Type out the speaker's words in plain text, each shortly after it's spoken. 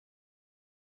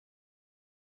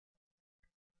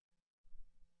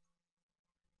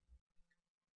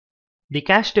The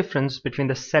cash difference between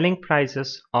the selling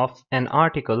prices of an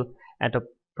article at a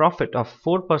profit of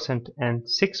 4% and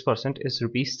 6% is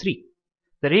rupees 3.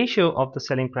 The ratio of the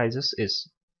selling prices is.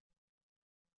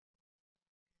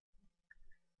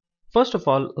 First of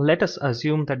all, let us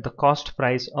assume that the cost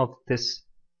price of this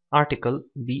article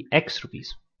be X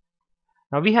rupees.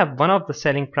 Now we have one of the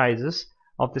selling prices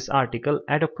of this article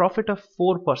at a profit of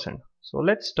 4%. So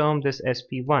let's term this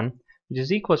SP1, which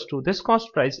is equals to this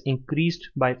cost price increased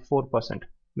by 4%,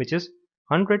 which is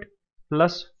 100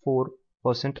 plus 4%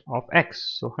 of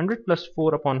X. So 100 plus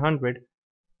 4 upon 100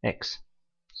 X.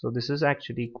 So this is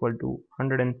actually equal to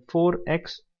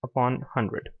 104X upon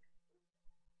 100.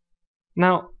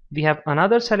 Now we have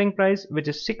another selling price which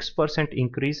is 6%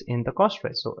 increase in the cost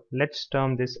price. So let's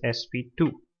term this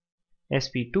SP2.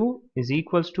 SP2 is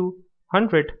equals to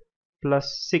 100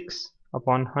 plus 6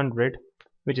 upon 100,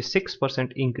 which is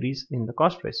 6% increase in the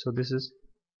cost price. So this is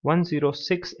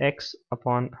 106x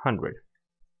upon 100.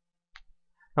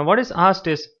 Now what is asked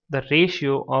is the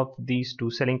ratio of these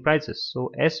two selling prices. So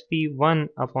SP1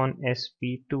 upon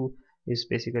SP2 is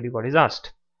basically what is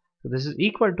asked. So this is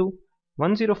equal to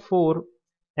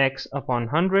 104x upon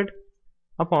 100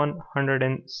 upon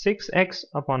 106x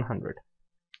upon 100.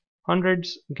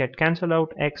 Hundreds get cancelled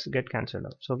out, x get cancelled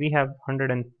out. So we have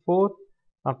 104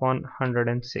 upon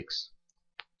 106.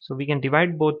 So we can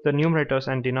divide both the numerators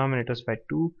and denominators by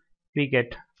 2. We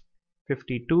get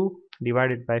 52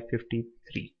 divided by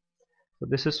 53. So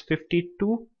this is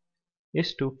 52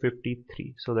 is to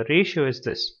 53. So the ratio is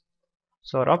this.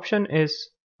 So our option is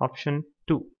option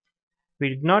 2. We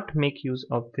did not make use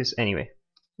of this anyway.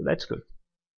 So that's good.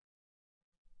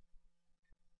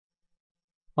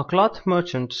 A cloth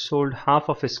merchant sold half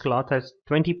of his cloth at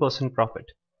 20% profit,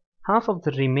 half of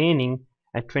the remaining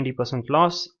at 20%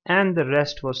 loss, and the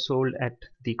rest was sold at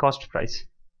the cost price.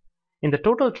 In the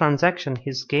total transaction,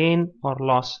 his gain or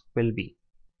loss will be.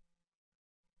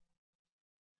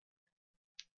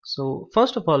 So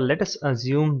first of all, let us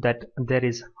assume that there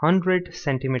is 100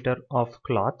 centimeter of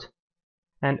cloth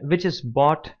and which is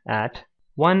bought at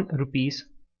 1 rupees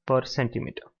per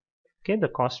centimeter. Okay, the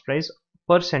cost price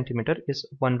per centimeter is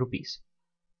 1 rupees.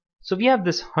 So we have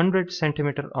this 100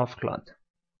 centimeter of cloth.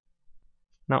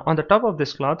 Now on the top of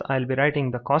this cloth I'll be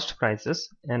writing the cost prices,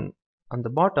 and on the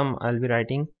bottom I'll be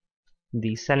writing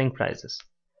the selling prices.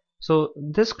 So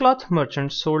this cloth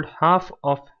merchant sold half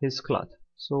of his cloth.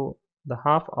 So the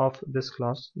half of this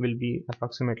cloth will be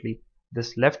approximately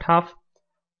this left half.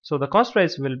 So the cost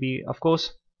price will be, of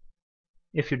course,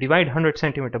 if you divide 100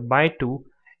 centimeter by 2,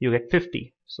 you get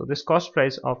 50. So this cost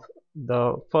price of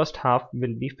the first half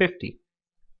will be 50.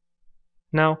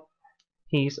 Now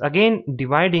he is again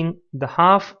dividing the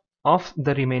half of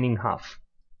the remaining half.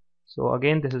 So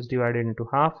again this is divided into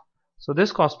half. So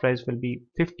this cost price will be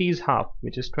 50's half,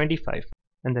 which is 25,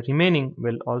 and the remaining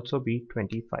will also be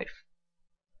 25.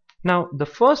 Now the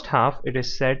first half, it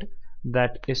is said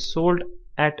that is sold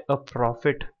at a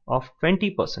profit of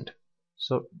 20%.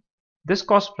 So this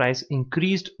cost price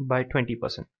increased by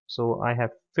 20%. So I have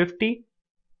 50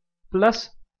 plus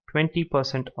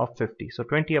 20% of 50. So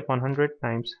 20 upon 100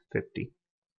 times 50.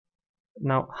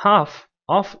 Now half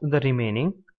of the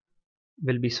remaining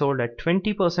will be sold at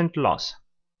 20% loss.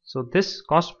 So this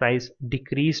cost price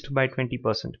decreased by 20%.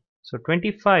 So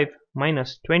 25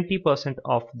 minus 20%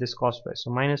 of this cost price.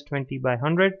 So minus 20 by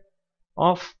 100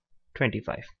 of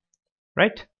 25,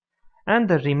 right? And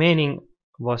the remaining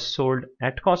was sold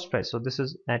at cost price. So this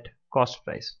is at cost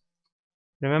price.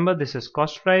 Remember, this is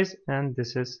cost price and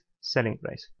this is selling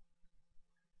price.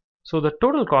 So the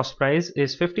total cost price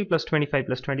is 50 plus 25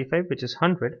 plus 25, which is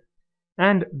 100,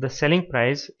 and the selling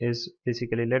price is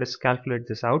basically, let us calculate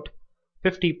this out.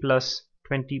 50 plus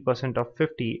 20% of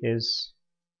 50 is,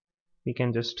 we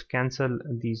can just cancel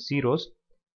these zeros.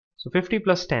 So 50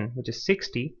 plus 10, which is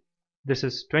 60. This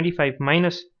is 25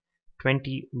 minus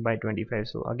 20 by 25.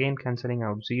 So again cancelling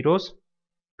out zeros.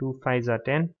 2 5s are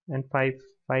 10 and 5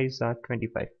 5s are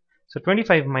 25. So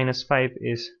 25 minus 5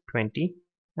 is 20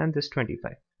 and this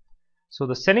 25. So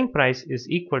the selling price is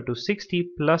equal to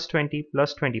 60 plus 20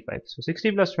 plus 25. So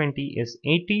 60 plus 20 is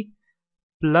 80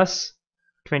 plus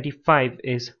 25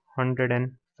 is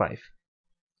 105.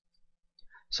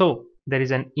 So there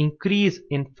is an increase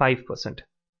in 5%.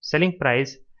 Selling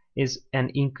price is an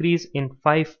increase in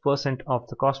 5% of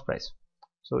the cost price.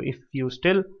 So if you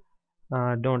still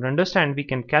don't understand, we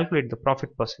can calculate the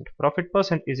profit percent. Profit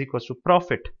percent is equals to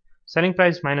profit selling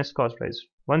price minus cost price.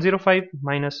 105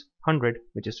 minus 100,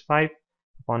 which is 5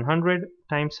 upon 100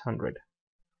 times 100.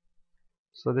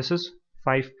 So this is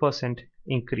 5%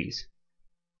 increase.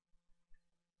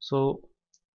 So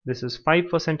this is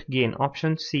 5% gain.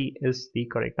 Option C is the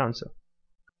correct answer.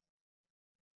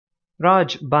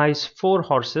 Raj buys 4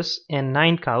 horses and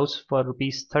 9 cows for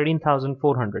rupees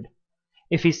 13,400.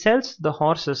 If he sells the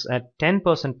horses at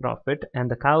 10% profit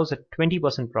and the cows at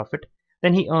 20% profit,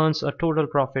 then he earns a total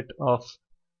profit of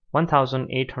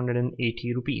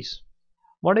 1,880 rupees.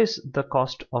 What is the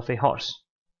cost of a horse?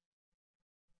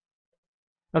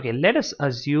 Okay, let us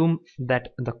assume that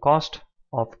the cost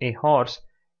of a horse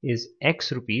is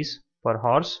X rupees per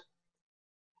horse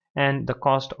and the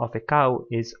cost of a cow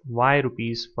is Y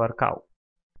rupees per cow.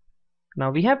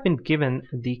 Now we have been given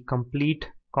the complete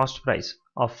cost price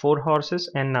of 4 horses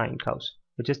and 9 cows,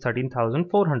 which is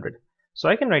 13,400. So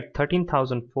I can write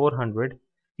 13,400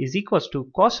 is equals to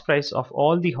cost price of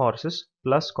all the horses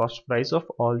plus cost price of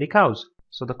all the cows.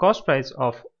 So the cost price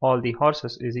of all the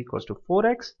horses is equals to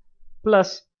 4x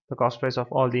plus the cost price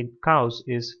of all the cows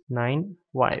is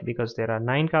 9y, because there are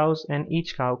 9 cows and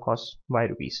each cow costs y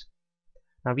rupees.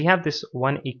 Now we have this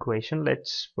one equation.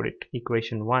 Let's put it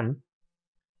equation 1.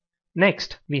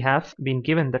 Next, we have been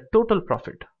given the total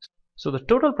profit. So the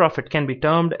total profit can be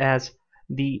termed as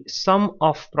the sum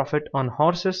of profit on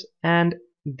horses and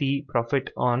the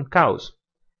profit on cows.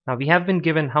 Now we have been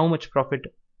given how much profit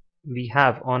we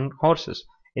have on horses.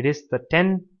 It is the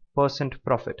 10%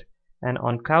 profit, and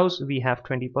on cows we have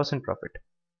 20% profit.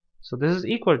 So this is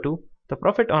equal to the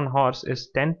profit on horse is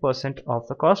 10% of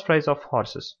the cost price of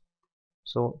horses.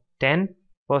 So 10%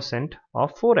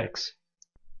 of 4x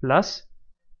plus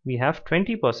we have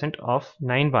 20% of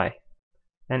 9y,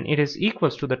 and it is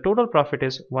equals to the total profit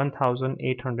is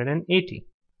 1,880.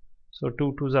 So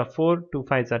 2 2s are 4, 2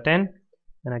 5s are 10,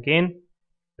 and again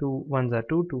 2 1s are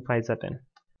 2, 2 5s are 10.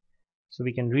 So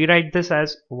we can rewrite this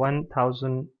as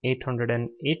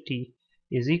 1,880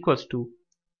 is equals to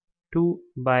 2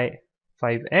 by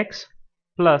 5x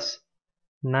plus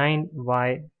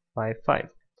 9y by 5,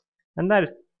 and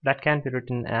that can be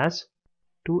written as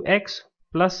 2x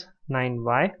plus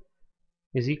 9y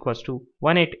is equals to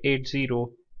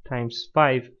 1880 times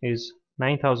 5 is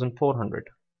 9,400.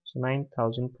 So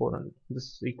 9,400. This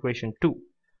is equation 2.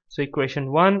 So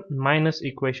equation 1 minus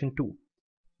equation 2.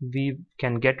 We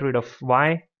can get rid of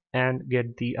y and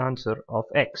get the answer of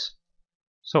x.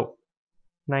 So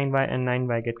 9y and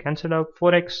 9y get cancelled out.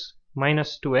 4x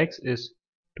minus 2x is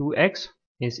 2x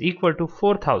is equal to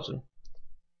 4,000.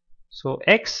 So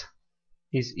x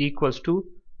is equals to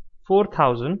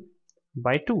 4,000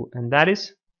 by 2, and that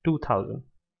is 2,000.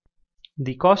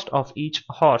 The cost of each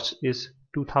horse is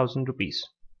 2,000 rupees.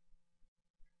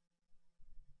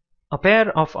 A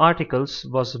pair of articles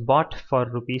was bought for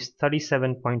rupees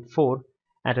 37.4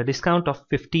 at a discount of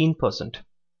 15%.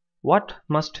 What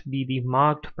must be the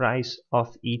marked price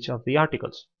of each of the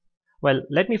articles? Well,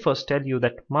 let me first tell you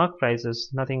that marked price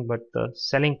is nothing but the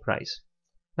selling price.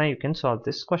 Now you can solve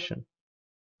this question.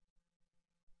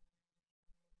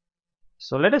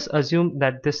 So let us assume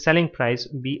that this selling price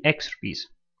be X rupees.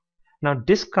 Now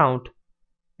discount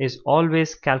is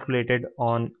always calculated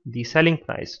on the selling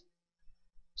price.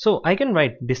 So I can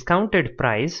write discounted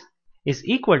price is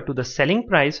equal to the selling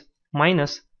price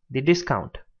minus the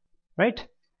discount, right?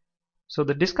 So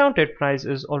the discounted price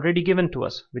is already given to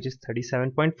us, which is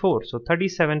 37.4. So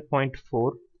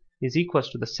 37.4 is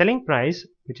equals to the selling price,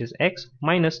 which is X,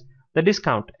 minus the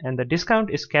discount, and the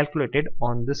discount is calculated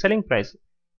on the selling price.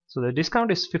 So the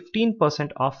discount is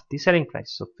 15% of the selling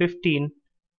price. So 15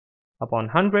 upon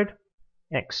 100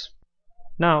 x.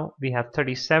 Now we have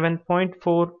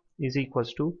 37.4 is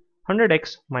equals to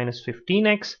 100x minus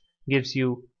 15x gives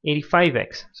you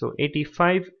 85x. So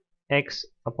 85x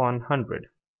upon 100.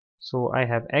 So I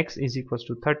have x is equals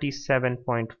to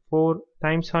 37.4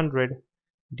 times 100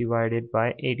 divided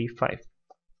by 85.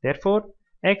 Therefore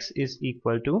x is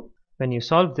equal to, when you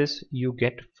solve this, you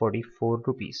get 44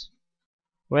 rupees.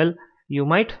 Well, you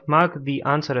might mark the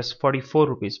answer as 44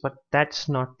 rupees, but that's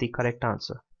not the correct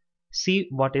answer. See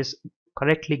what is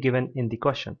correctly given in the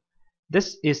question.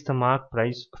 This is the mark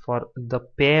price for the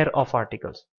pair of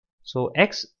articles. So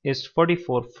X is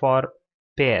 44 for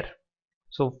pair.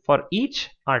 So for each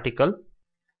article,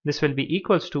 this will be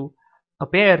equals to, a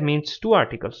pair means 2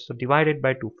 articles. So divided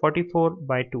by 2, 44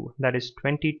 by 2, that is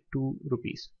 22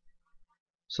 rupees.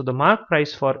 So the mark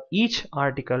price for each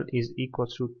article is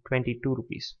equals to 22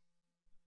 rupees.